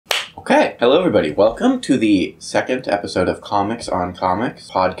Okay, hello everybody. Welcome to the second episode of Comics on Comics,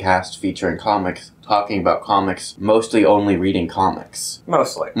 podcast featuring comics, talking about comics, mostly only reading comics.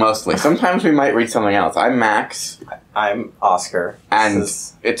 Mostly. Sometimes we might read something else. I'm Max. I'm Oscar. And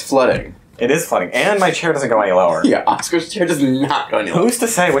it's flooding. It is flooding, and my chair doesn't go any lower. Yeah, Oscar's chair does not go any lower. Who's to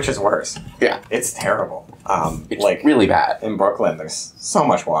say which is worse? Yeah. It's terrible. It's really bad. In Brooklyn, there's so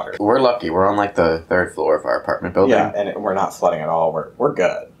much water. We're lucky. We're on like the third floor of our apartment building. Yeah, and we're not flooding at all. We're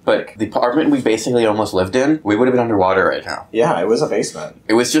good. But the apartment we basically almost lived in, we would have been underwater right now. Yeah, it was a basement.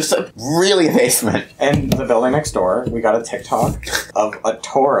 It was just really a basement. And the building next door, we got a TikTok of a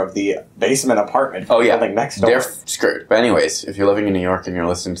tour of the basement apartment building next door. They're screwed. But anyways, if you're living in New York and you're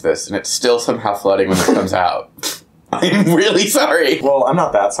listening to this, and it's still somehow flooding when it comes out, I'm really sorry. Well, I'm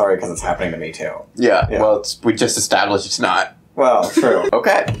not that sorry because it's happening to me too. Yeah. Well, we just established it's not. Well, true.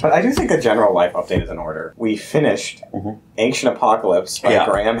 Okay. But I do think a general life update is in order. We finished Ancient Apocalypse by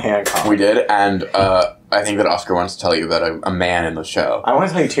Graham Hancock. We did, and I think that Oscar wants to tell you about a man in the show. I want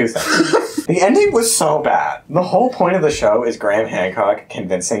to tell you two things. The ending was so bad. The whole point of the show is Graham Hancock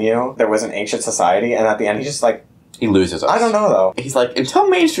convincing you there was an ancient society, and at the end he's just like... He loses us. I don't know, though. He's like, until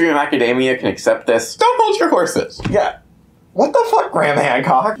mainstream academia can accept this, don't hold your horses. Yeah. What the fuck, Graham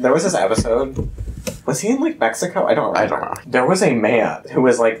Hancock? There was this episode... Was he in, like, Mexico? I don't remember. I don't know. There was a man who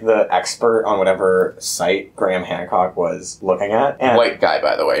was, like, the expert on whatever site Graham Hancock was looking at. And White guy,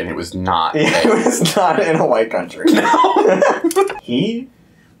 by the way, and it was not. He was not in a white country. No. He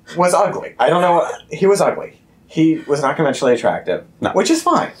was ugly. I don't know. He was ugly. He was not conventionally attractive. No. Which is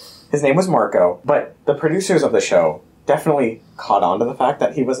fine. His name was Marco, but the producers of the show definitely caught on to the fact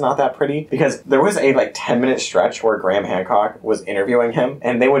that he was not that pretty, because there was a 10-minute stretch where Graham Hancock was interviewing him,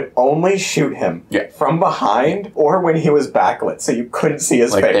 and they would only shoot him from behind or when he was backlit, so you couldn't see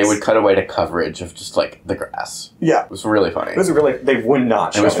his face. They would cut away to coverage of just the grass. Yeah. It was really funny. It was really... They would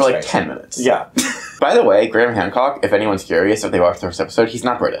not show his face. It was for 10 minutes. Yeah. By the way, Graham Hancock, if anyone's curious, if they watched the first episode, he's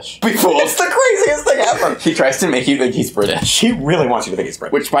not British. Be fooled. It's the craziest thing ever! He tries to make you think he's British. He really wants you to think he's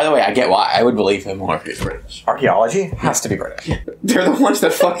British. Which, by the way, I get why. I would believe him more if he's British. Archaeology has to be British. They're the ones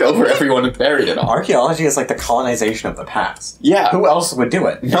that fucked over everyone and buried it all. Archaeology is like the colonization of the past. Yeah. Who else would do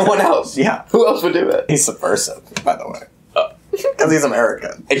it? No one else. Yeah. Who else would do it? He's subversive, by the way. Because he's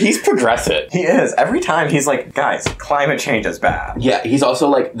American. And he's progressive. He is. Every time he's like, guys, climate change is bad. Yeah, he's also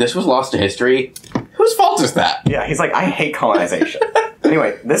like, this was lost to history. Whose fault is that? Yeah, he's like, I hate colonization.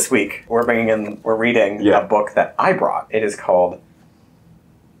 Anyway, this week, we're reading a book that I brought. It is called...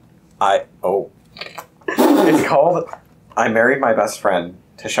 It's called I Married My Best Friend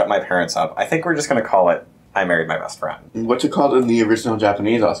to Shut My Parents Up. I think we're just going to call it I Married My Best Friend. What's it called in the original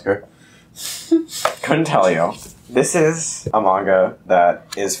Japanese, Oscar? Couldn't tell you. This is a manga that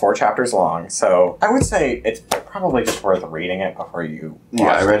is 4 chapters long, so I would say it's probably just worth reading it before you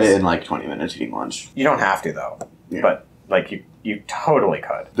watch I read this. it in 20 minutes eating lunch. You don't have to, though. Yeah. But, you totally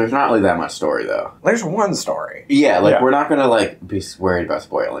could. There's not really that much story, though. There's one story. Yeah, we're not gonna, be worried about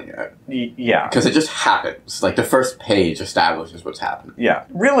spoiling it. Yeah. Because it just happens. The first page establishes what's happening. Yeah.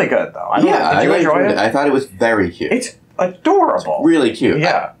 Really good, though. Did you enjoy it? I thought it was very cute. It's adorable. Really cute.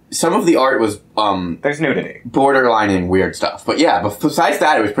 Yeah. Some of the art was, There's nudity. borderlining weird stuff. But yeah, besides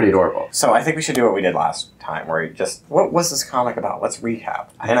that, it was pretty adorable. So I think we should do what we did last time, where what was this comic about? Let's recap.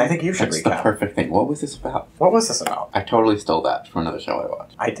 And I think you should That's recap. the perfect thing. What was this about? What was this about? I totally stole that from another show I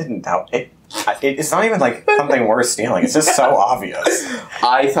watched. I didn't doubt it. It's not even something worth stealing. It's just so obvious.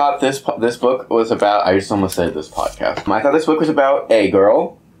 I thought this book was about... I just almost said this podcast. I thought this book was about a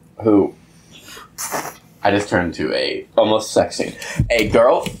girl who... I just turned to a almost sex scene. A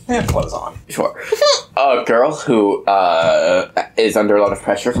girl... Yeah, clothes on. Sure. A girl who is under a lot of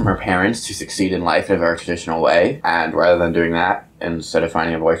pressure from her parents to succeed in life in a very traditional way. And rather than doing that, instead of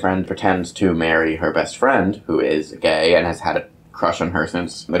finding a boyfriend, pretends to marry her best friend, who is gay and has had a crush on her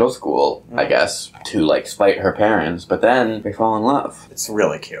since middle school, I guess, to, spite her parents. But then they fall in love. It's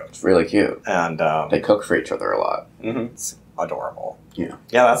really cute. It's really cute. And, They cook for each other a lot. It's adorable. Yeah.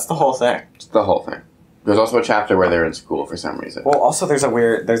 Yeah, that's the whole thing. It's the whole thing. There's also a chapter where they're in school for some reason. Well, also there's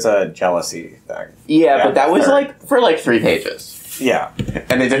a jealousy thing. Yeah, but that was for 3 pages. Yeah.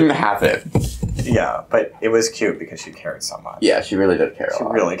 And they didn't have it. Yeah, but it was cute because she cared so much. Yeah, she really did care a lot.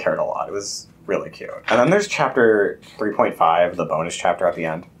 She really cared a lot. It was really cute. And then there's chapter 3.5, the bonus chapter at the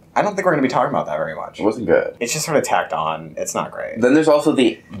end. I don't think we're going to be talking about that very much. It wasn't good. It's just sort of tacked on. It's not great. Then there's also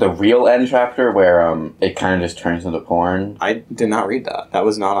the real end chapter where it kind of just turns into porn. I did not read that. That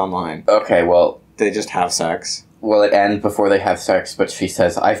was not online. Okay, well... They just have sex. will it end before they have sex, but she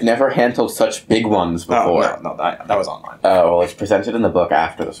says, I've never handled such big ones before. No, that was online. Oh, well, it's presented in the book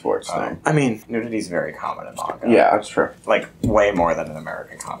after the sports thing. I mean, nudity is very common in manga. Yeah, that's true. Like, way more than in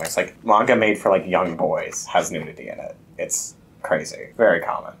American comics. Like, manga made for, like, young boys has nudity in it. It's crazy. Very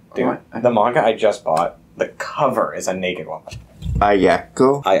common. Dude, the manga I just bought, the cover is a naked woman.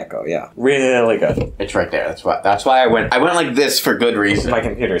 Ayako, yeah. Really good. It's right there. That's why I went like this for good reason. My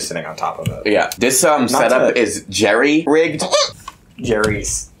computer's sitting on top of it. Yeah. This setup is Jerry rigged.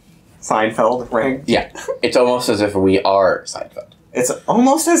 Jerry's Seinfeld ring. Yeah. It's almost as if we are Seinfeld. It's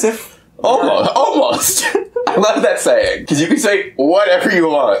almost as if... Almost. I love that saying. Because you can say whatever you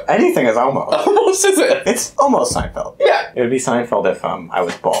want. Anything is almost. Almost is it. It's almost Seinfeld. Yeah. It would be Seinfeld if I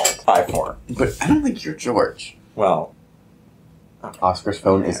was bald. 5'4". But I don't think you're George. Well... Oscar's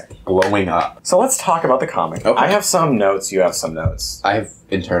phone is blowing up. So let's talk about the comic. Okay. I have some notes, you have some notes. I have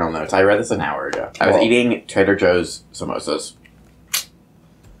internal notes. I read this an hour ago. I was eating Trader Joe's samosas.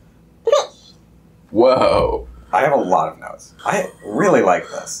 Whoa. I have a lot of notes. I really like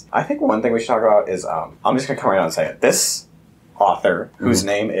this. I think one thing we should talk about is, I'm just going to come right out and say it. This author, whose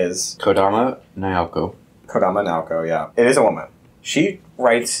name is... Kodama Naoko. Kodama Naoko, yeah. It is a woman. She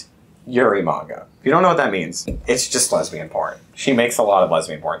writes Yuri manga. If you don't know what that means, it's just lesbian porn. She makes a lot of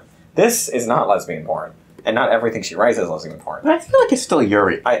lesbian porn. This is not lesbian porn. And not everything she writes is lesbian porn. But I feel like it's still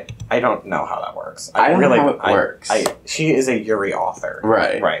Yuri. I don't know how that works. I don't know how it works. She is a Yuri author.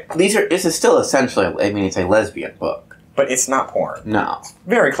 Right. This is still essentially, it's a lesbian book. But it's not porn. No. It's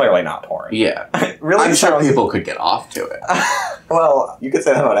very clearly not porn. Yeah. Really, I'm sure people could get off to it. Well, you could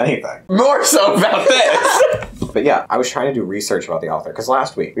say that about anything. More so about this! But yeah, I was trying to do research about the author, because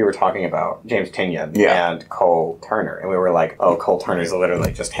last week we were talking about James Tynion and Cole Turner, and we were like, oh, Cole Turner's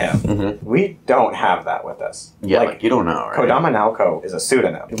literally just him. Mm-hmm. We don't have that with this. Yeah, like you don't know, right? Kodama Naoko is a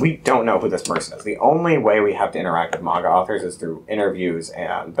pseudonym. We don't know who this person is. The only way we have to interact with manga authors is through interviews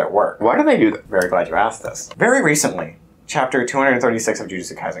and their work. Why do they do that? Very glad you asked this. Very recently, Chapter 236 of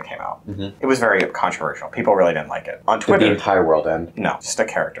Jujutsu Kaisen came out. Mm-hmm. It was very controversial. People really didn't like it. On Twitter... Did the entire world end? No, just a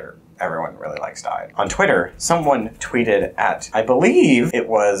character everyone really likes died. On Twitter, someone tweeted at, I believe it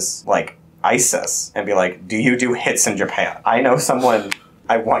was, like, ISIS, and be like, do you do hits in Japan? I know someone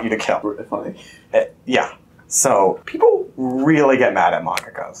I want you to kill. Really funny. Yeah. So, people really get mad at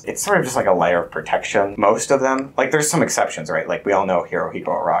mangakas. It's sort of just like a layer of protection. Most of them, like there's some exceptions, right? Like we all know Hirohiko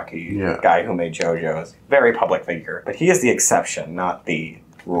Araki, guy who made JoJo's, very public figure. But he is the exception, not the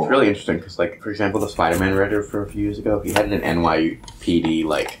rule. It's really interesting because, like, for example, the Spider-Man writer for a few years ago, he had an NYPD,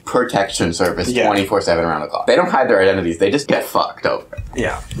 like, protection service 24/7 around the clock. They don't hide their identities, they just get fucked over.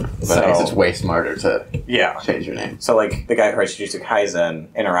 Yeah. But I guess it's way smarter to change your name. So, like, the guy who writes Jujutsu Kaisen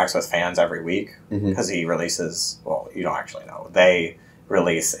interacts with fans every week because he releases, well, you don't actually know. They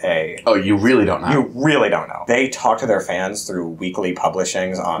release a... Oh, you really don't know? You really don't know. They talk to their fans through weekly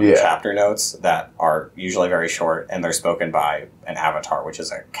publishings on chapter notes that are usually very short, and they're spoken by an avatar, which is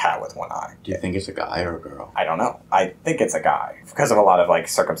a cat with one eye. Do you think it's a guy or a girl? I don't know. I think it's a guy, because of a lot of, like,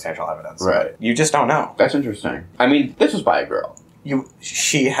 circumstantial evidence. Right. You just don't know. That's interesting. I mean, this was by a girl.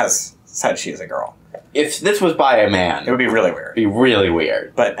 She has said she is a girl. If this was by a man... It would be really weird. It'd be really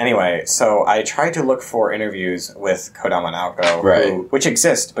weird. But anyway, so I tried to look for interviews with Kodama Naoko, which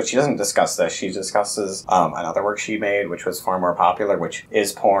exist, but she doesn't discuss this. She discusses another work she made, which was far more popular, which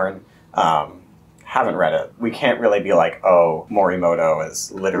is porn. Haven't read it. We can't really be like, oh, Morimoto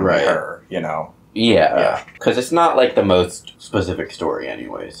is literally her, you know? Yeah. Because it's not, like, the most specific story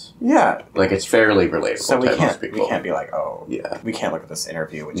anyways. Yeah. Like, it's fairly relatable so to most people. We can't be like, oh, we can't look at this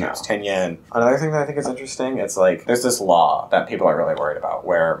interview with James Tynion. Another thing that I think is interesting, it's like, there's this law that people are really worried about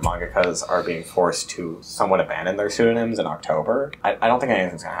where mangakas are being forced to somewhat abandon their pseudonyms in October. I don't think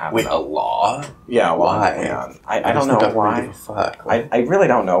anything's going to happen. Wait, a law? Yeah, why? Yeah. I don't know why. Give a fuck. I really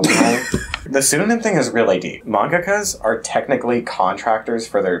don't know why. The pseudonym thing is really deep. Mangakas are technically contractors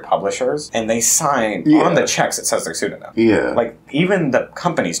for their publishers, and they sign on the checks it says their pseudonym. Yeah. Like, even the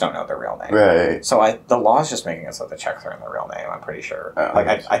companies don't know their real name. Right. So the law's just making it so the checks are in their real name, I'm pretty sure.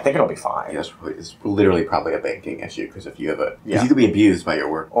 I think it'll be fine. Yes, it's literally probably a banking issue, because if you have because you could be abused by your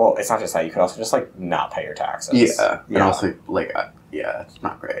work. Well, it's not just that. You could also just, like, not pay your taxes. Yeah. And also, like... yeah, it's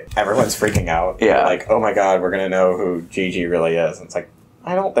not great. Everyone's freaking out. Yeah. Like, oh my god, we're gonna know who Gigi really is. And it's like,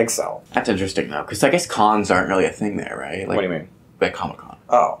 I don't think so. That's interesting, though, because I guess cons aren't really a thing there, right? Like, what do you mean? Like Comic-Con.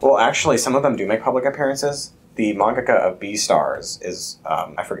 Oh. Well, actually, some of them do make public appearances. The mangaka of Beastars is,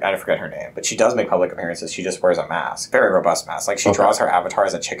 I forget her name, but she does make public appearances. She just wears a mask. Very robust mask. Like, she draws her avatar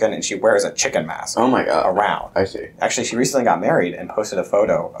as a chicken, and she wears a chicken mask. Oh my god. Around. I see. Actually, she recently got married and posted a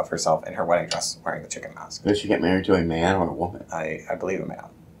photo of herself in her wedding dress wearing the chicken mask. Did she get married to a man or a woman? I believe a man.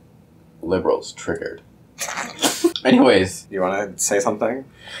 Liberals triggered. Anyways. You want to say something?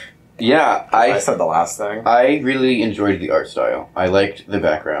 Yeah, I said the last thing. I really enjoyed the art style. I liked the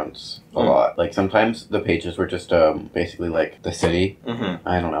backgrounds a lot. Like, sometimes the pages were just basically like the city. Mm-hmm.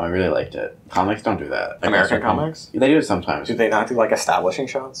 I don't know, I really liked it. Comics don't do that. American comics? They do it sometimes. Do they not do like establishing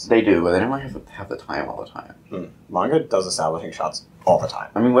shots? They do, but they don't like have the time all the time. Manga does establishing shots all the time.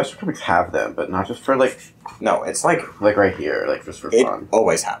 I mean, Western comics have them, but not just for like... No, it's like right here, like just for fun. It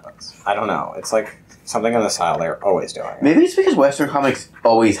always happens. I don't know. It's like something in the style they're always doing. Maybe it's because Western comics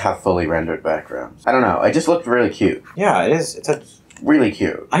always have fully rendered backgrounds. I don't know. It just looked really cute. Yeah, it is. It's a... Really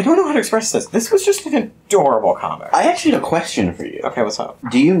cute. I don't know how to express this. This was just an adorable comic. I actually had a question for you. Okay, what's up?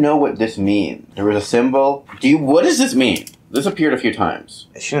 Do you know what this means? There was a symbol. What does this mean? This appeared a few times.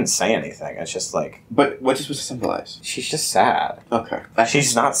 She didn't say anything. It's just like... But what's it supposed to symbolize? She's just sad. Okay.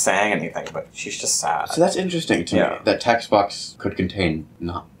 She's not saying anything, but she's just sad. So that's interesting to me. That text box could contain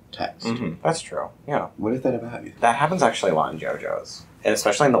not text. Mm-hmm. That's true. Yeah. What is that about? That happens actually a lot in JoJo's. And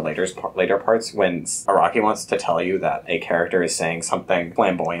especially in the later parts when Araki wants to tell you that a character is saying something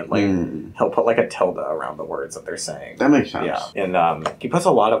flamboyantly, he'll put like a tilde around the words that they're saying. That makes sense. Yeah. And he puts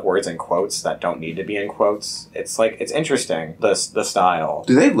a lot of words in quotes that don't need to be in quotes. It's like, it's interesting, the style.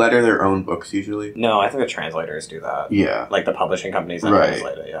 Do they letter their own books usually? No, I think the translators do that. Yeah. Like the publishing companies that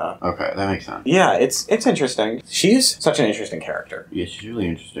translate it, yeah. Okay, that makes sense. Yeah, it's interesting. She's such an interesting character. Yeah, she's really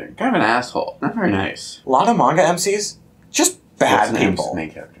interesting. Kind of an asshole. Not very nice. A lot of manga MCs, just bad people. Main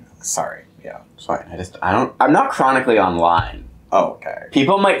character. Sorry, yeah. It's fine. I'm not chronically online. Oh, okay.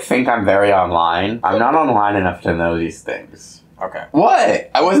 People might think I'm very online. I'm not online enough to know these things. Okay. What?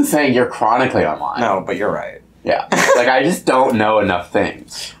 I wasn't saying you're chronically online. No, but you're right. Yeah. Like, I just don't know enough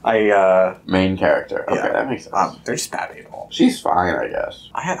things. Main character. Okay, that makes sense. They're just bad people. She's fine, I guess.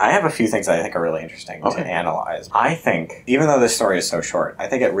 I have a few things that I think are really interesting to analyze. I think, even though this story is so short, I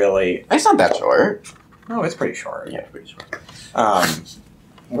think it really... It's not that short. No, it's pretty short. Yeah, it's pretty short.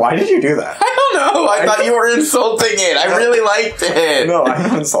 Why did you do that? I don't know. I thought you were insulting it. I really liked it. No, I'm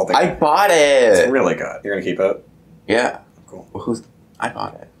not insulting it. I bought it. It's really good. You're going to keep it? Yeah. Cool. Well, I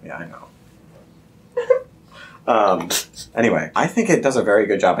bought it. Yeah, I know. Anyway, I think it does a very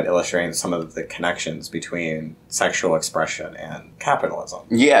good job at illustrating some of the connections between sexual expression and capitalism.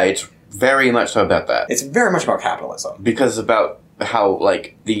 Yeah, it's very much so about that. It's very much about capitalism. Because about how,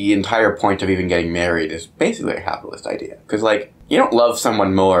 like, the entire point of even getting married is basically a capitalist idea. Because, like, you don't love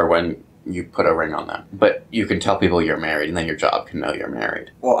someone more when you put a ring on them. But you can tell people you're married, and then your job can know you're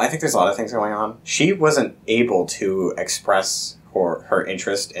married. Well, I think there's a lot of things going on. She wasn't able to express her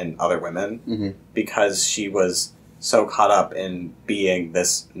interest in other women because she was so caught up in being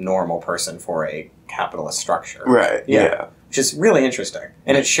this normal person for a capitalist structure. Right, yeah. Which is really interesting.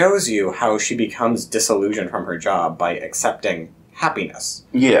 And it shows you how she becomes disillusioned from her job by accepting happiness.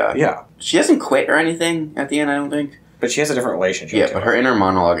 Yeah. Yeah. She doesn't quit or anything at the end, I don't think. But she has a different relationship. Yeah, but her inner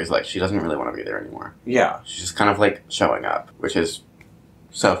monologue is like, she doesn't really want to be there anymore. Yeah. She's just kind of like showing up, which is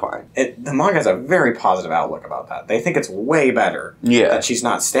so fine. The manga has a very positive outlook about that. They think it's way better that she's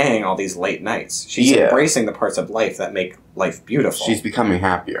not staying all these late nights. She's embracing the parts of life that make life beautiful. She's becoming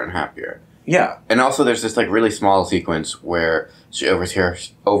happier and happier. Yeah. And also there's this like really small sequence where she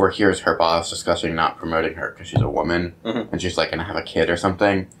overhears her boss discussing not promoting her because she's a woman and she's like going to have a kid or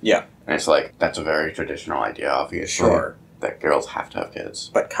something. Yeah. And it's like, that's a very traditional idea, obviously. Sure. That girls have to have kids.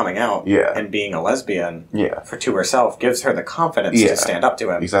 But coming out and being a lesbian to herself gives her the confidence to stand up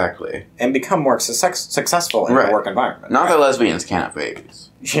to him. Exactly. And become more successful in her work environment. Not that lesbians can't have babies.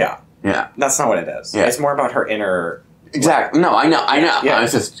 Yeah. Yeah. That's not what it is. Yeah. It's more about her inner... Exactly. No, I know. Yeah. I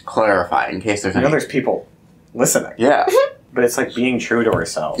was just clarifying in case there's any... there's people listening. Yeah. But it's like being true to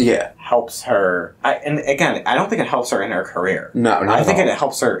herself. Yeah. Helps her... and again, I don't think it helps her in her career. No, not I think at all. it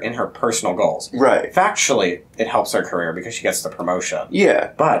helps her in her personal goals. Right. Factually, it helps her career because she gets the promotion.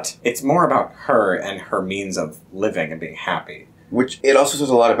 Yeah. But it's more about her and her means of living and being happy. Which, it also says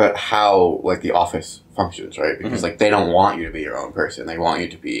a lot about how, like, the office functions, right? Because, like, they don't want you to be your own person. They want you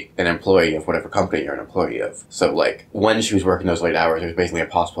to be an employee of whatever company you're an employee of. So, like, when she was working those late hours, it was basically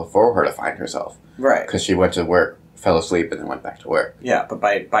impossible for her to find herself. Right. Because she went to work, fell asleep, and then went back to work. Yeah, but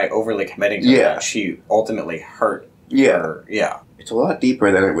by overly committing to that, she ultimately hurt her. Yeah. It's a lot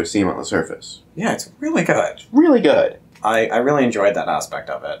deeper than it would seem on the surface. Yeah, it's really good. It's really good. I really enjoyed that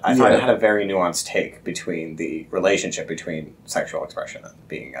aspect of it. I thought it had a very nuanced take between the relationship between sexual expression and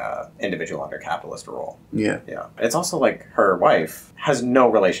being an individual under capitalist rule. Yeah. Yeah. It's also like her wife has no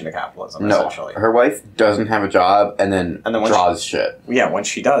relation to capitalism, essentially. Her wife doesn't have a job and then draws shit. Yeah, when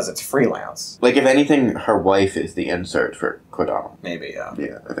she does, it's freelance. Like, if anything, her wife is the insert for Kodama. Maybe, yeah.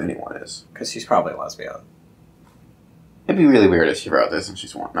 Yeah, if anyone is. Because she's probably a lesbian. It'd be really weird if she wrote this and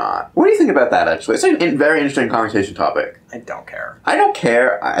she's not. What do you think about that, actually? It's a very interesting conversation topic. I don't care. I don't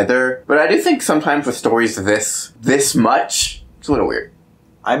care either, but I do think sometimes with stories this much, it's a little weird.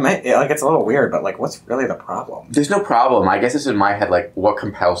 It's a little weird, but, like, what's really the problem? There's no problem. I guess it's in my head, like, what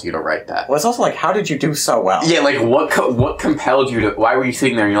compels you to write that? Well, it's also, like, how did you do so well? Yeah, like, what compelled you to... Why were you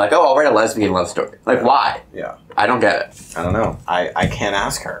sitting there and you're like, oh, I'll write a lesbian love story? Like, why? Yeah. I don't get it. I don't know. I can't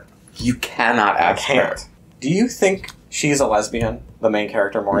ask her. You cannot ask her. I can't. Do you think she's a lesbian, the main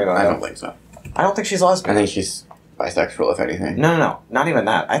character, Morimoto? I don't think so. I don't think she's a lesbian. I think she's bisexual, if anything. No. Not even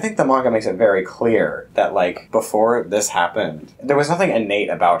that. I think the manga makes it very clear that, like, before this happened, there was nothing innate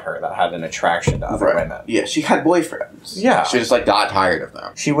about her that had an attraction to other women. Yeah, she had boyfriends. Yeah. She just, like, got tired of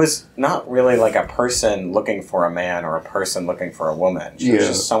them. She was not really, like, a person looking for a man or a person looking for a woman. She was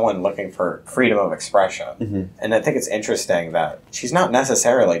just someone looking for freedom of expression. Mm-hmm. And I think it's interesting that she's not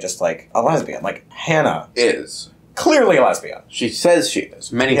necessarily just, like, a lesbian. Like, Hannah is clearly a lesbian. She says she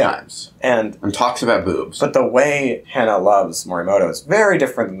is, many times. And talks about boobs. But the way Hannah loves Morimoto is very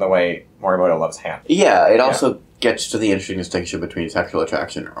different than the way Morimoto loves Hannah. Yeah, it also gets to the interesting distinction between sexual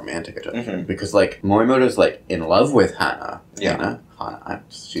attraction and romantic attraction. Mm-hmm. Because, like, Morimoto's, like, in love with Hannah. Yeah. Hannah.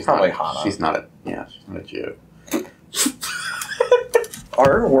 She's probably not, Hannah. She's not a Jew.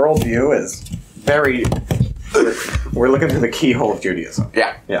 Our worldview is very... We're looking through the keyhole of Judaism.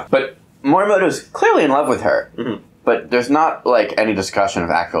 Yeah. But Morimoto's clearly in love with her. Mm-hmm. But there's not, like, any discussion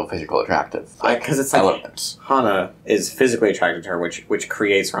of actual physical attractive because it's like elements. Hana is physically attracted to her, which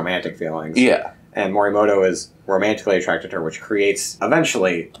creates romantic feelings. Yeah. And Morimoto is romantically attracted to her, which creates,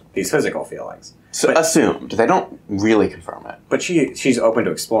 eventually, these physical feelings. So assumed. They don't really confirm it. But she's open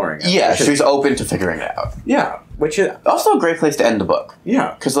to exploring it. Yeah, she's open to figuring it out. Yeah. Which is... Also a great place to end the book.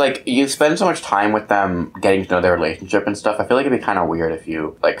 Yeah. Because, like, you spend so much time with them getting to know their relationship and stuff. I feel like it'd be kind of weird if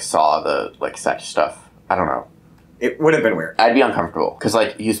you, like, saw the, like, sex stuff. I don't know. It would have been weird. I'd be uncomfortable. Because,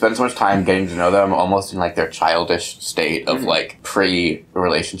 like, you spend so much time getting to know them almost in, like, their childish state of, like,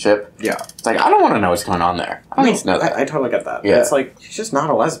 pre-relationship. Yeah. It's like, I don't want to know what's going on there. I don't need to know that. I totally get that. Yeah. It's like, she's just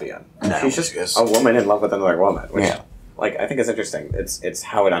not a lesbian. No, she's just a woman in love with another woman. Which, yeah. Like, I think it's interesting. It's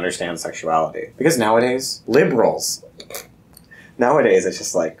how it understands sexuality. Because nowadays, liberals... Nowadays, it's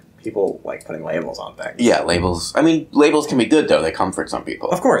just, like, people like putting labels on things. Yeah, labels. I mean, labels can be good, though. They comfort some people.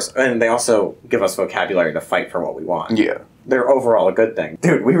 Of course. And they also give us vocabulary to fight for what we want. Yeah. They're overall a good thing.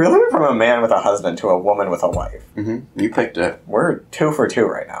 Dude, we really went from a man with a husband to a woman with a wife. Mm-hmm. You picked it. We're 2 for 2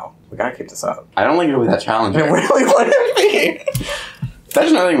 right now. We gotta keep this up. I don't think it'll be that challenging. I really want it to be. That's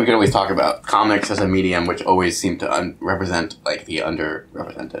another thing we could always talk about. Comics as a medium which always seem to represent, like, the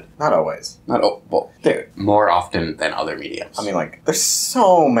underrepresented. Not always. Well, dude. More often than other mediums. I mean, like, there's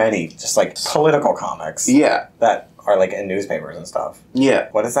so many just, like, political comics. Yeah. That are, like, in newspapers and stuff. Yeah.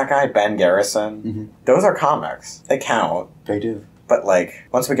 What is that guy? Ben Garrison? Mm-hmm. Those are comics. They count. They do. But, like,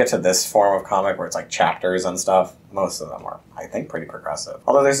 once we get to this form of comic where it's, like, chapters and stuff, most of them are, I think, pretty progressive.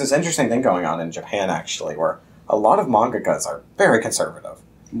 Although there's this interesting thing going on in Japan, actually, where a lot of mangakas are very conservative.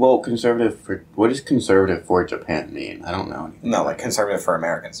 Well, conservative for... What does conservative for Japan mean? I don't know anything. No, like, conservative for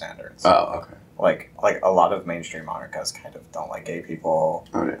American standards. Oh, okay. Like a lot of mainstream mangakas kind of don't like gay people.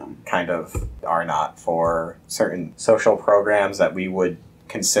 Oh, yeah. Kind of are not for certain social programs that we would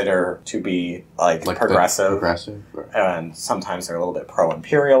consider to be, like progressive. Progressive. Right. And sometimes they're a little bit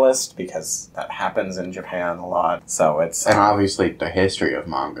pro-imperialist because that happens in Japan a lot. So it's... And obviously the history of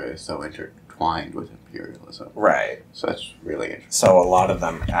manga is so intertwined with imperialism. Right. So that's really interesting. So a lot of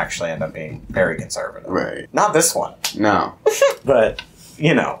them actually end up being very conservative. Right. Not this one. No. But...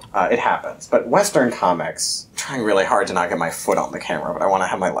 You know, it happens. But Western comics, I'm trying really hard to not get my foot on the camera, but I want to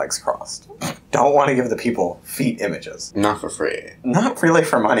have my legs crossed. Don't want to give the people feet images. Not for free. Not really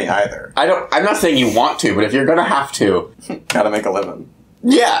for money either. I'm not saying you want to, but if you're gonna have to... Gotta make a living.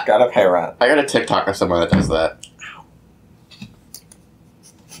 Yeah! Gotta pay rent. I got a TikTok of someone that does that.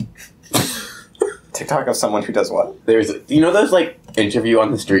 TikTok of someone who does what? You know those, like, interview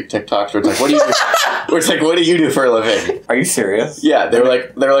on the street TikToks where it's like, what do you do? Where it's like, what do you do for a living? Are you serious? Yeah, they're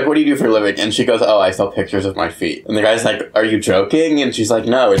like, what do you do for a living? And she goes, oh, I sell pictures of my feet. And the guy's like, are you joking? And she's like,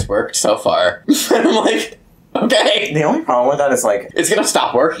 no, it's worked so far. And I'm like, okay. The only problem with that is, like... It's gonna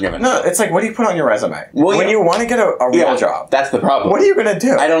stop working eventually. No, it's like, what do you put on your resume? Well, when you want to get a real job. That's the problem. What are you gonna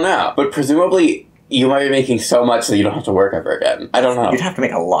do? I don't know. But presumably... You might be making so much that you don't have to work ever again. I don't know. You'd have to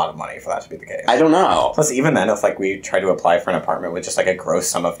make a lot of money for that to be the case. I don't know. Plus, even then, if, like, we tried to apply for an apartment with just, like, a gross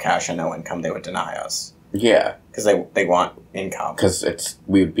sum of cash and no income, they would deny us. Yeah. Because they want income. Because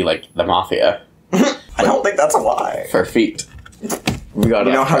we would be like the mafia. I don't think that's a lie. For feet. You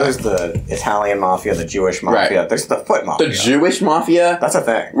know how there's the Italian mafia, the Jewish mafia? Right. There's the foot mafia. The Jewish mafia? That's a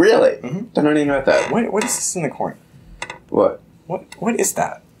thing. Really? Mm-hmm. Don't know anything about that. What is this in the corner? What? What is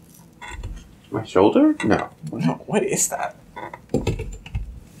that? My shoulder? No. No, what is that?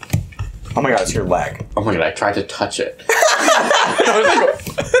 Oh my god, it's your leg. Oh my god, I tried to touch it.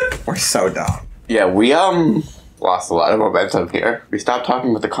 We're so dumb. Yeah, we, lost a lot of momentum here. We stopped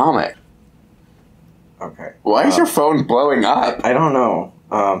talking with the comic. Okay. Why is your phone blowing up? I don't know.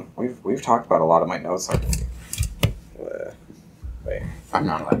 We've talked about a lot of my notes. Wait. I'm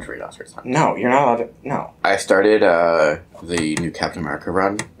not allowed to read Oscar's time. No, you're not allowed to. No. I started, the new Captain America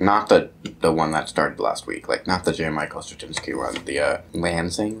run. Not the one that started last week. Like, not the J. Michael Straczynski run. The,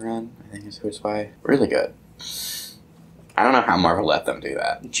 Lansing run, I think is who it's by. Really good. I don't know how Marvel let them do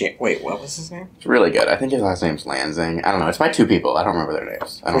that. Wait, what was his name? It's really good. I think his last name's Lansing. I don't know. It's by two people. I don't remember their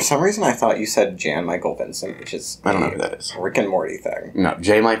names. For some reason, I thought you said Jan Michael Vincent, which is I don't know who that is. Rick and Morty thing. No,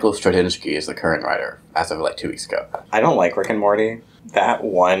 J. Michael Straczynski is the current writer, as of like 2 weeks ago. I don't like Rick and Morty. That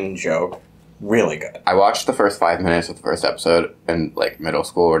one joke, really good. I watched the first 5 minutes of the first episode in like middle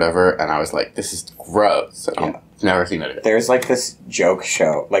school or whatever, and I was like, this is gross. And I've never seen it again. There's like this joke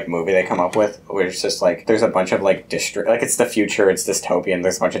show, like movie they come up with, where it's just like, there's a bunch of like district, like it's the future, it's dystopian,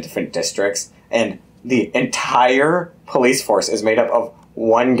 there's a bunch of different districts, and the entire police force is made up of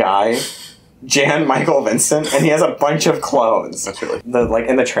one guy, Jan Michael Vincent, and he has a bunch of clones. That's really... Like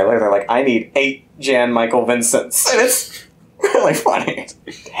in the trailer, they're like, I need 8 Jan Michael Vincents. And it's really funny.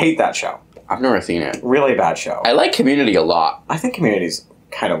 Hate that show. I've never seen it. Really bad show. I like Community a lot. I think Community's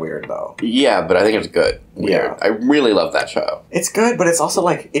kind of weird, though. Yeah, but I think it's good. Weird. Yeah. I really love that show. It's good, but it's also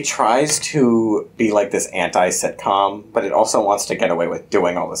like, it tries to be like this anti-sitcom, but it also wants to get away with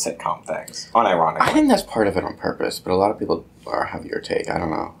doing all the sitcom things, unironically. I think that's part of it on purpose, but a lot of people have your take. I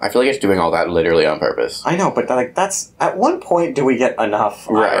don't know. I feel like it's doing all that literally on purpose. I know, but like that's, at one point do we get enough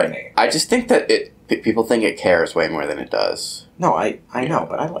irony? I just think that people think it cares way more than it does. No, I know,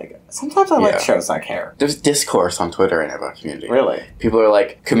 but I like it. Sometimes I like shows that care. There's discourse on Twitter and about Community. Really? People are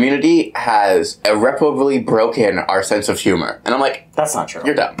like, Community has irreparably broken our sense of humor. And I'm like, that's not true.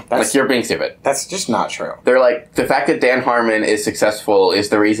 You're dumb. Like, you're being stupid. That's just not true. They're like, the fact that Dan Harmon is successful is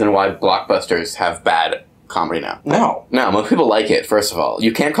the reason why blockbusters have bad comedy now. No. No, most people like it, first of all.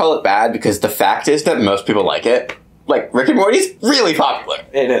 You can't call it bad because the fact is that most people like it. Like, Rick and Morty's really popular.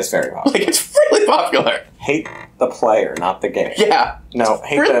 It is very popular. Like, it's really popular. Hate the player, not the game. Yeah. No,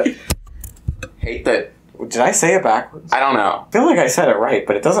 hate Hate the... Did I say it backwards? I don't know. I feel like I said it right,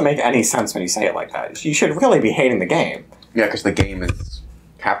 but it doesn't make any sense when you say it like that. You should really be hating the game. Yeah, because the game is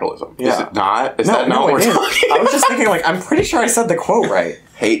capitalism. Yeah. Is it not? Is no, that not no, what we're it is. talking I was just thinking, like, I'm pretty sure I said the quote right.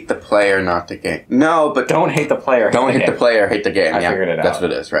 Hate the player, not the game. No, but... Don't hate the player, Don't hate the player, hate the game. I figured it out. That's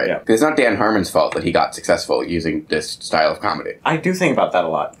what it is, right? Yeah. Because it's not Dan Harmon's fault that he got successful using this style of comedy. I do think about that a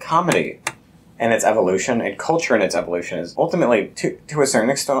lot. Comedy and its evolution, and culture and its evolution is ultimately, to a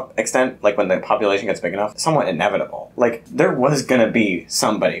certain extent, like when the population gets big enough, somewhat inevitable. Like, there was gonna be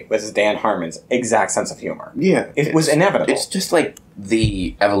somebody with Dan Harmon's exact sense of humor. Yeah. It was inevitable. It's just like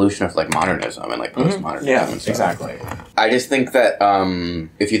the evolution of like modernism and like postmodernism and stuff. Exactly. I just think that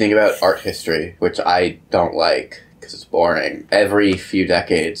if you think about art history, which I don't like because it's boring, every few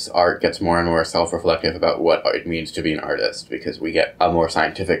decades art gets more and more self-reflective about what it means to be an artist because we get a more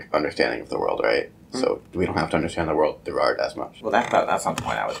scientific understanding of the world, right? So we don't have to understand the world through art as much. Well, that's not the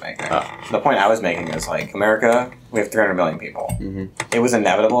point I was making. The point I was making is, like, America, we have 300 million people. Mm-hmm. It was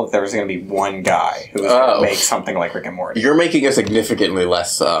inevitable that there was going to be one guy who was going to make something like Rick and Morty. You're making a significantly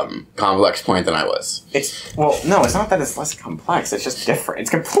less complex point than I was. Well, no, it's not that it's less complex. It's just different. It's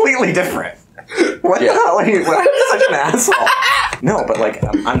completely different. What the hell are you? Why are you such an asshole? No, but like,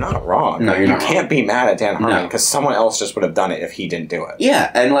 I'm not wrong. No, you're not. You can't be mad at Dan Harmon because someone else just would have done it if he didn't do it.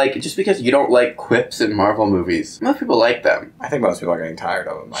 Yeah, and like, just because you don't like quips in Marvel movies, most people like them. I think most people are getting tired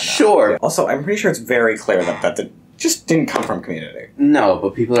of them by now. Sure. Also, I'm pretty sure it's very clear that just didn't come from Community. No,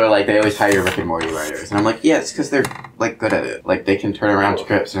 but people are like, they always hire Rick and Morty writers. And I'm like, yeah, it's because they're, like, good at it. Like, they can turn around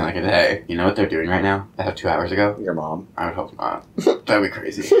scripts in, like, a day. You know what they're doing right now? As of 2 hours ago? Your mom? I would hope not. That'd be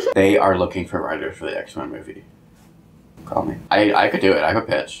crazy. They are looking for writers for the X-Men movie. Call me. I could do it. I have a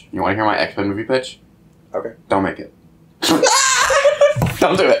pitch. You want to hear my X-Men movie pitch? Okay. Don't make it.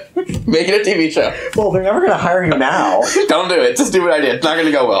 Don't do it. Make it a TV show. Well, they're never going to hire you now. Don't do it. Just do what I did. It's not going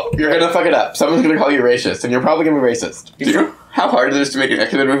to go well. You're going to fuck it up. Someone's going to call you racist, and you're probably going to be racist. Do you know how hard it is to make an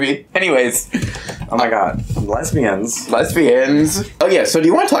X-Men movie? Anyways. Oh my god. Lesbians. Oh yeah, so do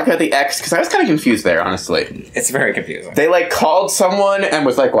you want to talk about the X? Because I was kind of confused there, honestly. It's very confusing. They, like, called someone and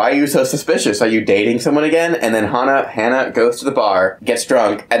was like, why are you so suspicious? Are you dating someone again? And then Hannah goes to the bar, gets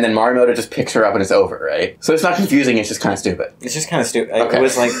drunk, and then Marimoto just picks her up and it's over, right? So it's not confusing, it's just kind of stupid. It's just kind of stupid. Okay. It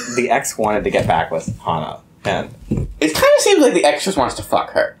was like the X wanted to get back with Hana. And it kind of seems like the ex just wants to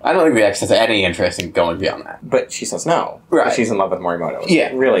fuck her. I don't think the ex has any interest in going beyond that. but she says no. Right. She's in love with Morimoto. It's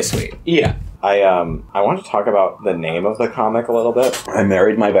Yeah. really sweet. Yeah. I want to talk about the name of the comic a little bit. I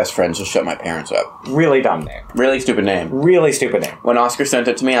married my best friend to shut my parents up. Really dumb name. Really stupid name. Really stupid name. When Oscar sent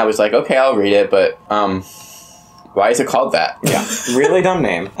it to me, I was like, okay, I'll read it, but, why is it called that? Yeah, really dumb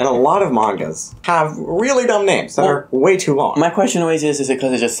name. And a lot of mangas have really dumb names that are way too long. My question always is it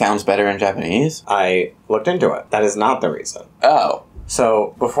because it just sounds better in Japanese? I looked into it. That is not the reason. Oh.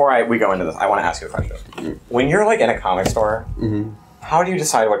 So, before we go into this, I want to ask you a question. When you're, like, in a comic store, how do you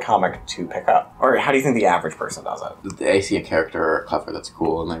decide what comic to pick up? Or how do you think the average person does it? They see a character or a cover that's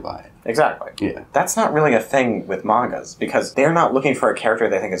cool and they buy it. Exactly. Yeah. That's not really a thing with mangas, because they're not looking for a character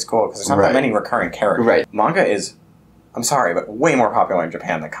they think is cool, because there's not that many recurring characters. Right. Manga is, I'm sorry, but way more popular in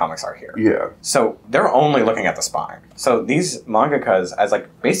Japan than comics are here. Yeah. So they're only looking at the spine. So these mangakas, as like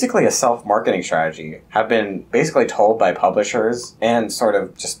basically a self-marketing strategy, have been basically told by publishers and sort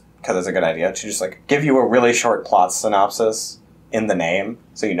of just because it's a good idea to just like give you a really short plot synopsis in the name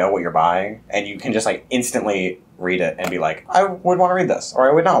so you know what you're buying, and you can just like instantly read it and be like, I would want to read this, or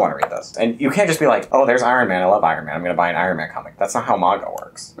I would not want to read this. And you can't just be like, oh, there's Iron Man, I love Iron Man, I'm going to buy an Iron Man comic. That's not how manga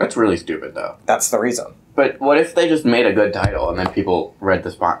works. That's really stupid, though. That's the reason. But what if they just made a good title and then people read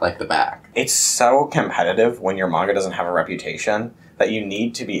the spot like the back? It's so competitive when your manga doesn't have a reputation that you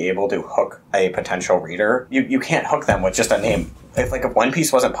need to be able to hook a potential reader. You can't hook them with just a name. If One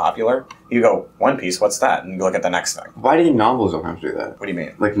Piece wasn't popular, you go, One Piece, what's that? And you look at the next thing. Why do you think novels don't have to do that? What do you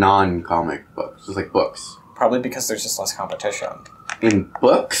mean? Like non-comic books. Just like books. Probably because there's just less competition. In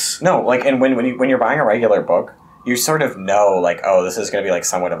books? No, like, and when you're buying a regular book, you sort of know, like, oh, this is going to be, like,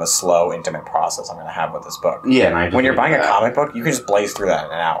 somewhat of a slow, intimate process I'm going to have with this book. Yeah, and I just when you're buying a that. comic book, you can just blaze through that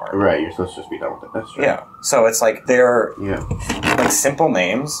in an hour. Right, you're supposed to just be done with it. That's true. Yeah. So it's like they're, Yeah. like, simple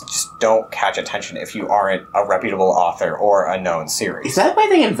names just don't catch attention if you aren't a reputable author or a known series. Is that why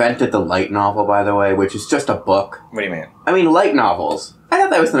they invented the light novel, by the way, which is just a book? What do you mean? I mean, light novels. I thought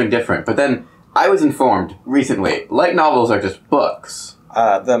that was something different, but then I was informed recently, light novels are just books.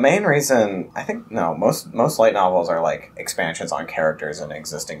 The main reason, I think, no, most light novels are, like, expansions on characters in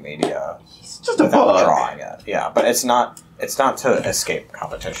existing media. It's just a without book. drawing it. Yeah, but it's not to escape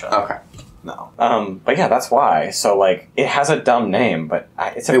competition. Okay. No. But yeah, that's why. So, like, it has a dumb name, but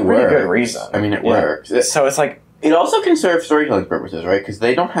it's a pretty good reason. I mean, it Yeah. works. So it's like, It also can serve storytelling purposes, right? Because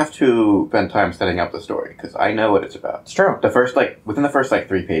they don't have to spend time setting up the story, because I know what it's about. it's true. Within the first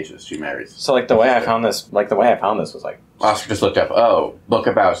 3 pages, she marries. So, like, the way I found this was like, Oscar just looked up, book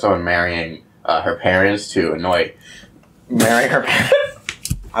about someone marrying her parents to annoy. marry her parents.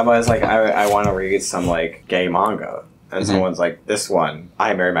 I was like, I want to read some, like, gay manga. And someone's like, this one,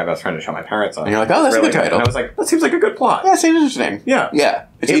 I married my best friend to show my parents on. And you're like, oh, that's really a good title. And I was like, that seems like a good plot. Yeah, seems interesting. Yeah. Yeah.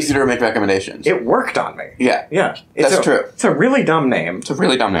 It's easy to make recommendations. It worked on me. Yeah. Yeah. That's true. It's a really dumb name, It's a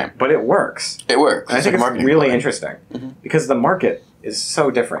really dumb name. but it works. It works. And I think it's really interesting. Because the market is so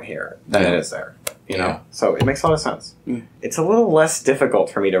different here than it is there. You know? Yeah. So it makes a lot of sense. Yeah. It's a little less difficult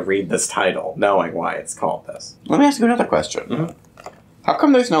for me to read this title, knowing why it's called this. Let me ask you another question. How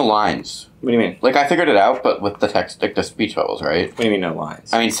come there's no lines? What do you mean? Like, I figured it out, but with the text, like the speech bubbles, right? What do you mean no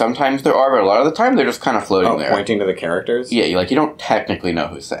lines? I mean, sometimes there are, but a lot of the time they're just kind of floating there. Pointing to the characters? Yeah, you don't technically know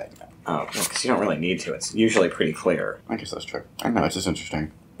who's saying it. Oh, because you don't really need to. It's usually pretty clear. I guess that's true. I know, it's just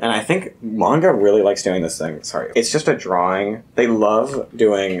interesting. And I think manga really likes doing this thing. Sorry. It's just a drawing. They love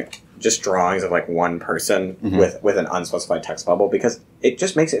doing just drawings of, like, one person with an unspecified text bubble because it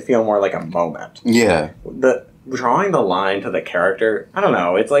just makes it feel more like a moment. Yeah. Drawing the line to the character, I don't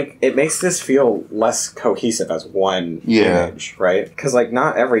know, it's like, it makes this feel less cohesive as one image, right? Because, like,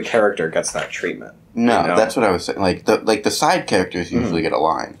 not every character gets that treatment. No, you know? that's what I was saying. Like the side characters usually get a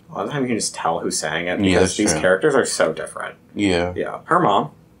line. A lot of the time you can just tell who's saying it Yeah, because that's these true. characters are so different. Yeah. Yeah. Her mom,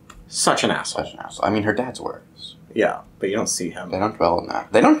 such an asshole. Such an asshole. I mean, her dad's worse. Yeah, but you don't see him. They don't dwell on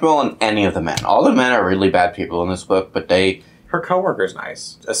that. They don't dwell on any of the men. All the men are really bad people in this book, but Her coworker's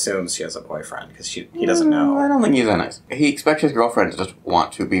nice. Assumes she has a boyfriend because he doesn't know. I don't think he's that nice. He expects his girlfriend to just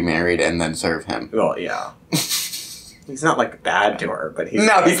want to be married and then serve him. Well, yeah. He's not, like, bad to her, but he's...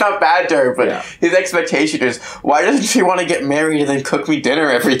 No, he's not bad to her, but Yeah. his expectation is, why doesn't she want to get married and then cook me dinner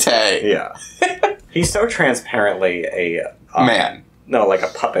every day? Yeah. He's so transparently a... Man. No, like a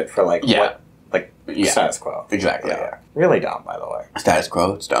puppet for, like, Yeah. what... Like, Yeah. status quo. Exactly, yeah. Really dumb, by the way. Status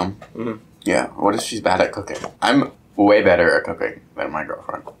quo, it's dumb. Mhm. Yeah, what if she's bad at cooking? I'm way better at cooking than my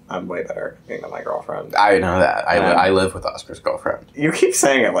girlfriend. I'm way better than my girlfriend. I know that. Yeah. I live with Oscar's girlfriend. You keep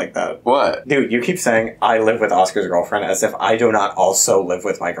saying it like that. What? Dude, you keep saying, I live with Oscar's girlfriend as if I do not also live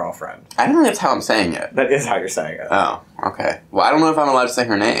with my girlfriend. I don't think that's how I'm saying it. That is how you're saying it. Oh, okay. Well, I don't know if I'm allowed to say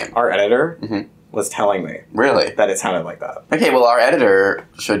her name. Our editor was telling me Really? that it sounded like that. Okay, well, our editor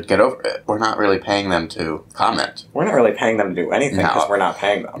should get over it. We're not really paying them to comment. We're not really paying them to do anything because we're not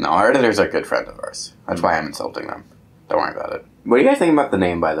paying them. No, our editor's a good friend of ours. That's why I'm insulting them. Don't worry about it. What do you guys think about the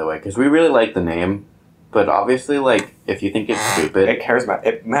name, by the way? Because we really like the name, but obviously, like, if you think it's stupid...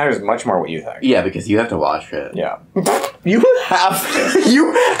 It matters much more what you think. Yeah, because you have to watch it. Yeah. You have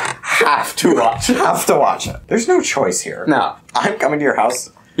to watch it. Have to watch it. There's no choice here. No. I'm coming to your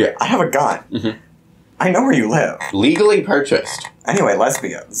house. Yeah. I have a gun. Mm-hmm. I know where you live. Legally purchased. Anyway,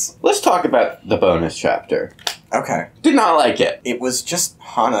 lesbians. Let's talk about the bonus chapter. Okay. Did not like it. It was just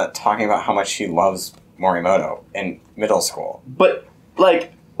Hana talking about how much she loves Morimoto in middle school. But,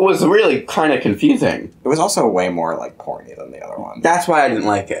 like, was really kind of confusing. It was also way more, like, porny than the other one. That's why I didn't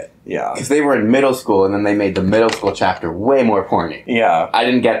like it. Yeah. Because they were in middle school, and then they made the middle school chapter way more porny. Yeah. I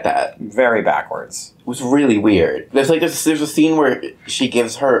didn't get that. Very backwards. It was really weird. There's a scene where she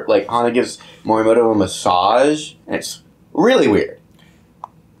gives her, like, Hana gives Morimoto a massage, and it's really weird.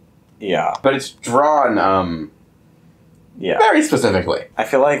 Yeah. But it's drawn, Yeah. very specifically. I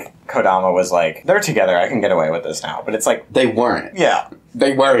feel like Kodama was like, they're together, I can get away with this now. But it's like... They weren't. Yeah.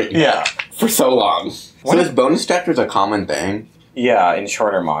 They weren't. Yeah. For so long. What So if- this bonus chapter is a common thing? Yeah, in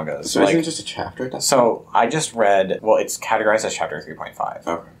shorter mangas. So isn't it just a chapter? So I just read... Well, it's categorized as chapter 3.5.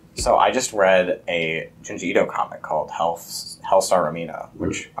 Okay. So I just read a Junji Ito comic called Hellstar Ramina,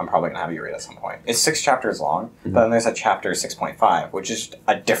 which I'm probably going to have you read at some point. It's 6 chapters long, but then there's a chapter 6.5, which is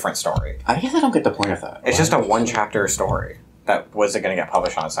a different story. I guess I don't get the point of that. It's just a one-chapter story that wasn't going to get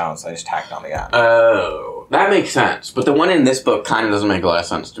published on its own, so I just tacked on the end. Oh. That makes sense. But the one in this book kind of doesn't make a lot of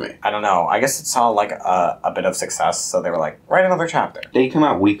sense to me. I don't know. I guess it saw, like, a bit of success, so they were like, write another chapter. They come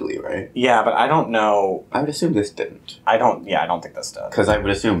out weekly, right? Yeah, but I don't know. I would assume this didn't. I don't think this does. Because I would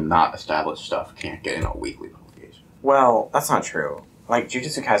assume not established stuff can't get in a weekly publication. Well, that's not true. Like,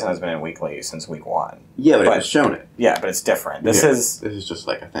 Jujutsu Kaisen has been in weekly since week 1. Yeah, but it was shown it. Yeah, but it's different. This is just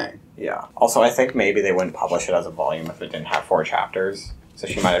like a thing. Yeah. Also, I think maybe they wouldn't publish it as a volume if it didn't have 4 chapters. So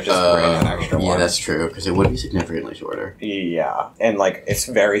she might have just written an extra one. Yeah, that's true, because it would be significantly shorter. Yeah. And, like, it's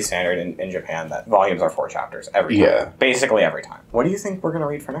very standard in Japan that volumes are 4 chapters every time. Yeah. Basically every time. What do you think we're going to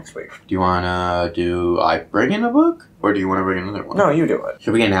read for next week? Do you want to I bring in a book? Or do you want to bring another one? No, you do it.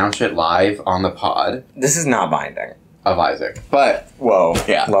 Should we announce it live on the pod This is not binding. of Isaac? But Whoa.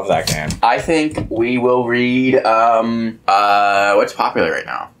 Yeah. Love that game. I think we will read, what's popular right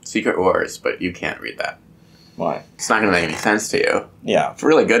now? Secret Wars, but you can't read that. Why? It's not going to make any sense to you. Yeah. It's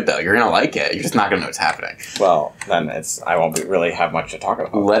really good, though. You're going to like it. You're just not going to know what's happening. Well, then I won't really have much to talk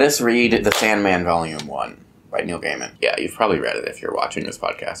about. Let us read The Sandman Volume 1 by Neil Gaiman. Yeah, you've probably read it if you're watching this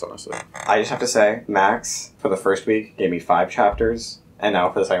podcast, honestly. I just have to say, Max, for the first week, gave me 5 chapters, and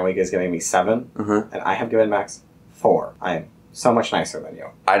now for the second week is giving me 7, Mm-hmm. and I have given Max 4. I am so much nicer than you.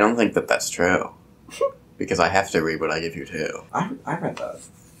 I don't think that that's true. Because I have to read what I give you, too. I read that.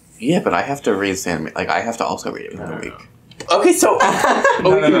 Yeah, but I have to read Sandman. Like, I have to also read it within a week. Okay, so...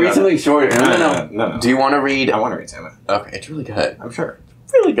 No, we can read something shorter. No. Do you want to read... I want to read Sandman. Okay, it's really good. I'm sure.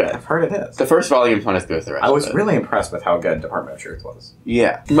 Really good. I've heard it is. The first volume's not as good as the rest I was of it. really impressed with how good Department of Truth was.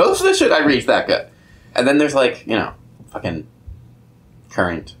 Yeah. Most of the shit I read is that good. And then there's, like, fucking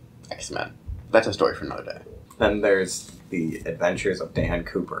current X-Men. That's a story for another day. Then there's The Adventures of Dan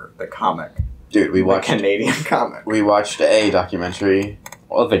Cooper, the comic. Dude, we The watched... Canadian comic. We watched a documentary...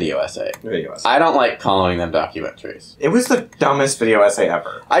 Well, a video essay. Video essay. I don't like calling them documentaries. It was the dumbest video essay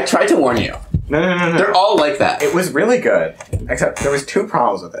ever. I tried to warn you. No. They're all like that. It was really good, except there was 2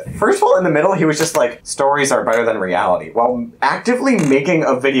 problems with it. First of all, in the middle, he was just like, stories are better than reality, while actively making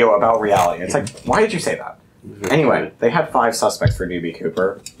a video about reality. It's like, why did you say that? Anyway, they had 5 suspects for DB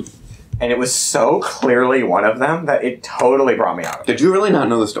Cooper, and it was so clearly one of them that it totally brought me out. Did you really not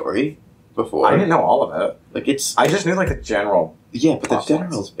know the story before? I didn't know all of it. Like, it's... I just knew, like, the general... Yeah, but the plot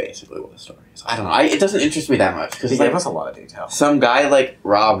general points. is basically what the story is. I don't know. It doesn't interest me that much. He Because, gave us a lot of detail. some guy, like,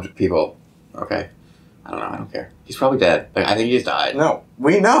 robbed people. Okay. I don't know. I don't care. He's probably dead. Like, I think he just died. No,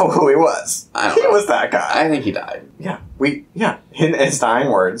 we know who he was. I don't He know. was that guy. I think he died. In his dying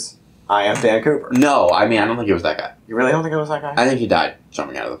words, I am Dan Cooper. No, I mean, I don't think he was that guy. You really don't think it was that guy? I think he died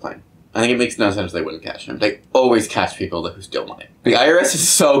jumping out of the plane. I think it makes no sense they wouldn't catch him. They always catch people who steal money. The IRS is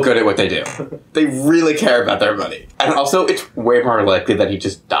so good at what they do. They really care about their money. And also, it's way more likely that he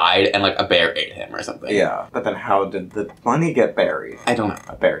just died and, like, a bear ate him or something. Yeah, but then how did the money get buried? I don't know.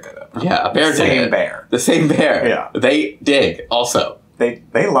 A bear did it. Yeah, a bear did Same it. bear. The same bear. Yeah. They dig, also. They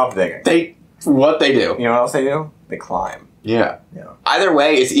love digging. What they do. You know what else they do? They climb. Yeah. Yeah. Either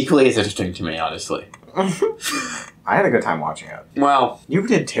way, it's equally as interesting to me, honestly. I had a good time watching it. Well, You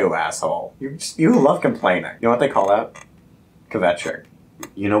did too, asshole. You love complaining. You know what they call that? Kvetching.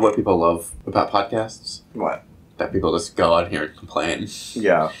 You know what people love about podcasts? What? That people just go on here and complain.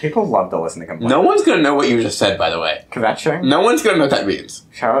 Yeah, people love to listen to complain. No one's gonna know what you just said, by the way. Kvetching? No one's gonna know what that means.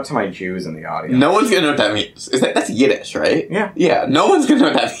 Shout out to my Jews in the audience. No one's gonna know what that means. That's Yiddish, right? Yeah. Yeah, no one's gonna know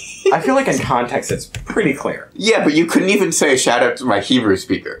what that means. I feel like in context it's pretty clear. Yeah, but you couldn't even say shout out to my Hebrew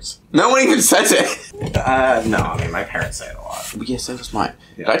speakers. No one even says it. No, I mean, my parents say it a lot. Yes, that was mine.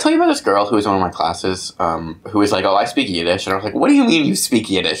 Yeah. Did I tell you about this girl who was in one of my classes, who was like, oh, I speak Yiddish? And I was like, what do you mean you speak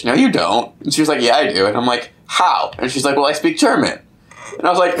Yiddish? No, you don't. And she was like, yeah, I do. And I'm like, how? And she's like, well, I speak German. And I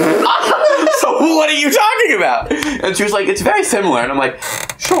was like, so what are you talking about? And she was like, it's very similar. And I'm like,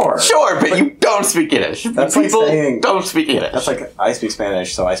 Sure, but you don't speak Yiddish. That's People like saying, don't speak Yiddish. that's like, I speak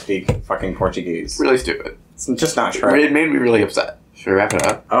Spanish, so I speak fucking Portuguese. Really stupid. It's just not true. It made me really upset. Should we wrap it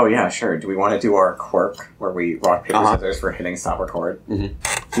up? Oh, yeah, sure. Do we want to do our quirk where we rock, paper, Uh-huh. scissors for hitting stop record?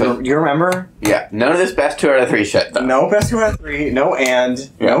 Mm-hmm. You remember? Yeah. None of this best 2 out of 3 shit, though. No best 2 out of 3, no and,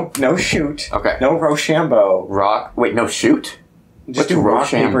 Yeah. no shoot, Okay. no Rochambeau. Rock. Wait, no, shoot? Just do rock,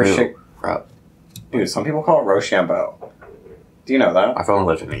 paper, shit. Bro, Dude, some people call it Rochambeau. Do you know that? I've only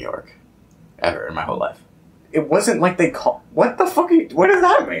lived in New York. Ever in my whole life. It wasn't like they call. What the fuck? What does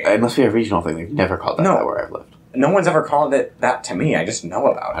that mean? It must be a regional thing. They've never called that No. that where I've lived. No one's ever called it that to me. I just know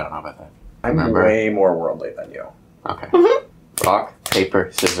about I it. don't know about that. I'm Remember? way more worldly than you. Okay. Rock, paper,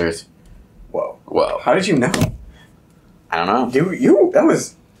 scissors. Whoa. Whoa. How did you know? I don't know. That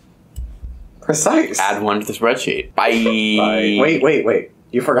was precise. Add one to the spreadsheet. Bye. Bye. Wait.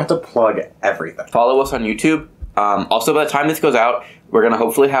 You forgot to plug everything. Follow us on YouTube. Also, by the time this goes out, we're going to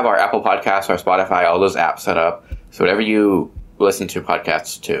hopefully have our Apple Podcasts, our Spotify, all those apps set up. So whatever you listen to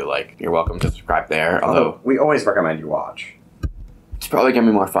podcasts to, like, you're welcome to subscribe there. Although we always recommend you watch. it's probably going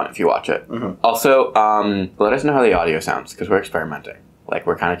to be more fun if you watch it. Mhm. Also, let us know how the audio sounds, because we're experimenting. Like,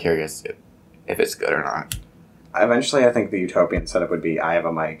 we're kind of curious if it's good or not. Eventually, I think the utopian setup would be I have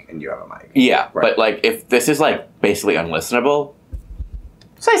a mic and you have a mic. Yeah, Right. but, like, if this is, like, basically unlistenable,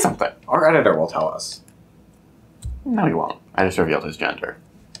 say something. Our editor will tell us. No, he won't. I just revealed his gender.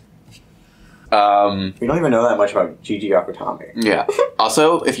 We don't even know that much about Gigi Akutami. Yeah.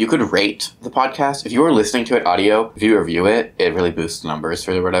 Also, if you could rate the podcast, if you were listening to it audio, if you review it, it really boosts the numbers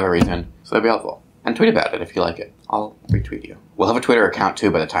for whatever reason. So that'd be helpful. And tweet about it if you like it. I'll retweet you. We'll have a Twitter account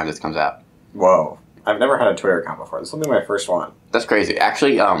too by the time this comes out. Whoa. I've never had a Twitter account before. This will be my first one. That's crazy.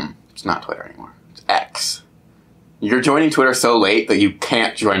 Actually, it's not Twitter anymore. It's X. You're joining Twitter so late that you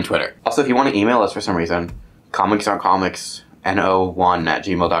can't join Twitter. Also, if you want to email us for some reason, comicsoncomics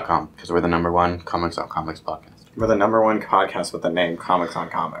no1@gmail.com, because we're the #1 Comics on Comics podcast. We're the #1 podcast with the name Comics on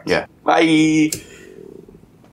Comics. Yeah. Bye!